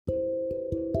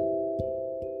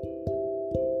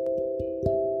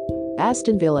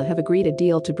Aston Villa have agreed a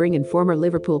deal to bring in former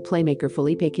Liverpool playmaker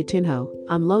Felipe Coutinho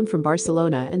on loan from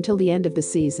Barcelona until the end of the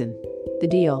season. The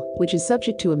deal, which is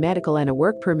subject to a medical and a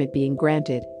work permit being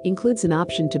granted, includes an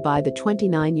option to buy the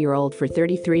 29-year-old for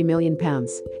 £33 million.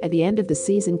 At the end of the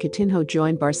season, Coutinho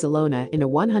joined Barcelona in a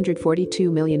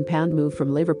 £142 million move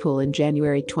from Liverpool in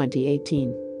January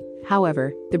 2018.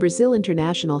 However, the Brazil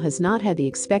international has not had the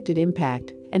expected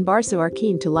impact, and Barca are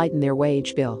keen to lighten their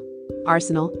wage bill.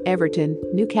 Arsenal, Everton,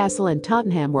 Newcastle and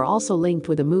Tottenham were also linked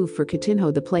with a move for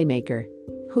Coutinho, the playmaker,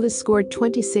 who has scored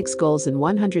 26 goals in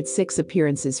 106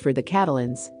 appearances for the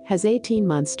Catalans, has 18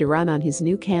 months to run on his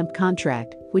new camp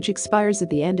contract, which expires at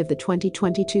the end of the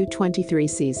 2022-23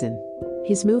 season.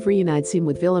 His move reunites him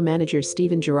with Villa manager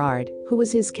Steven Gerrard, who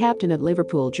was his captain at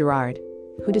Liverpool. Gerrard,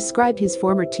 who described his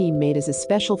former teammate as a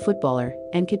special footballer,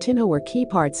 and Coutinho were key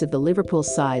parts of the Liverpool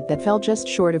side that fell just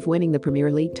short of winning the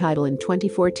Premier League title in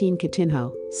 2014.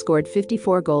 Coutinho scored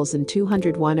 54 goals in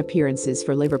 201 appearances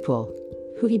for Liverpool,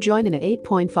 who he joined in an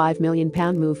 £8.5 million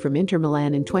move from Inter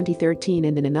Milan in 2013,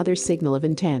 and in another signal of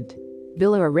intent,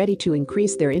 Villa are ready to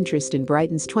increase their interest in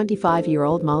Brighton's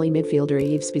 25-year-old Mali midfielder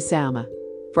Yves Bissouma.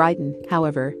 Brighton,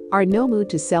 however, are in no mood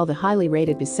to sell the highly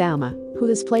rated Bissouma, who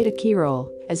has played a key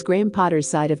role, as Graham Potter's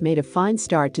side have made a fine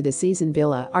start to the season.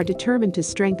 Villa are determined to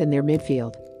strengthen their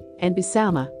midfield, and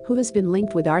Bissouma, who has been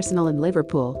linked with Arsenal and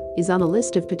Liverpool, is on a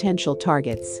list of potential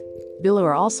targets. Villa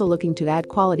are also looking to add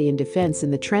quality in defense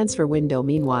in the transfer window.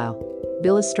 Meanwhile,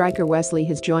 Villa striker Wesley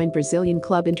has joined Brazilian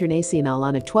club Internacional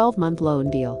on a 12-month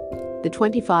loan deal. The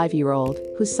 25-year-old,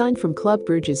 who signed from Club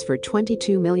Bruges for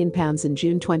 £22 million in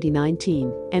June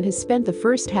 2019 and has spent the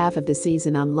first half of the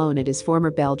season on loan at his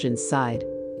former Belgian side,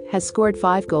 has scored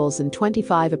 5 goals in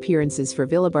 25 appearances for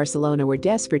Villa. Barcelona were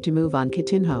desperate to move on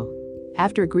Coutinho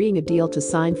after agreeing a deal to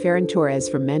sign Ferran Torres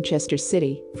from Manchester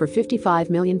City for £55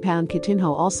 million.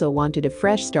 Coutinho also wanted a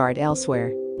fresh start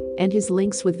elsewhere, and his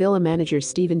links with Villa manager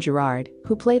Steven Gerrard,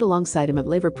 who played alongside him at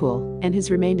Liverpool and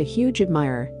has remained a huge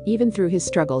admirer even through his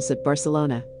struggles at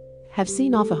Barcelona, have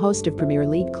seen off a host of Premier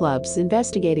League clubs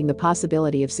investigating the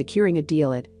possibility of securing a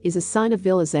deal. It is a sign of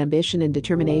Villa's ambition and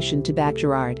determination to back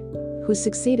Gerrard, who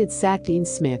succeeded sack Dean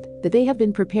Smith, that they have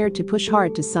been prepared to push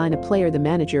hard to sign a player the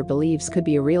manager believes could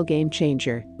be a real game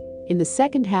changer. In the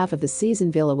second half of the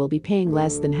season, Villa will be paying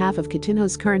less than half of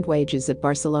Coutinho's current wages at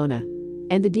Barcelona,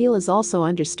 and the deal is also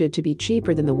understood to be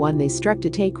cheaper than the one they struck to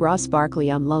take Ross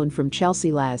Barkley on loan from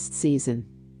Chelsea last season.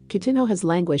 Coutinho has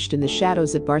languished in the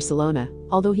shadows at Barcelona,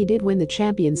 although he did win the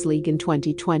Champions League in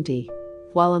 2020.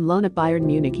 While on loan at Bayern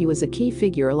Munich, he was a key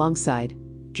figure alongside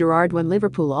Gerrard when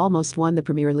Liverpool almost won the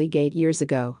Premier League 8 years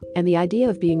ago, and the idea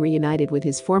of being reunited with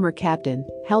his former captain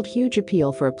held huge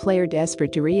appeal for a player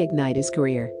desperate to reignite his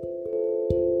career.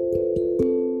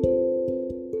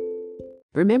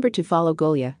 Remember to follow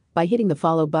Golia by hitting the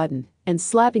follow button and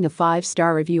slapping a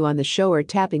 5-star review on the show or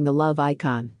tapping the love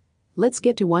icon. Let's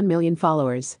get to 1 million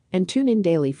followers and tune in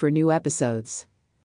daily for new episodes.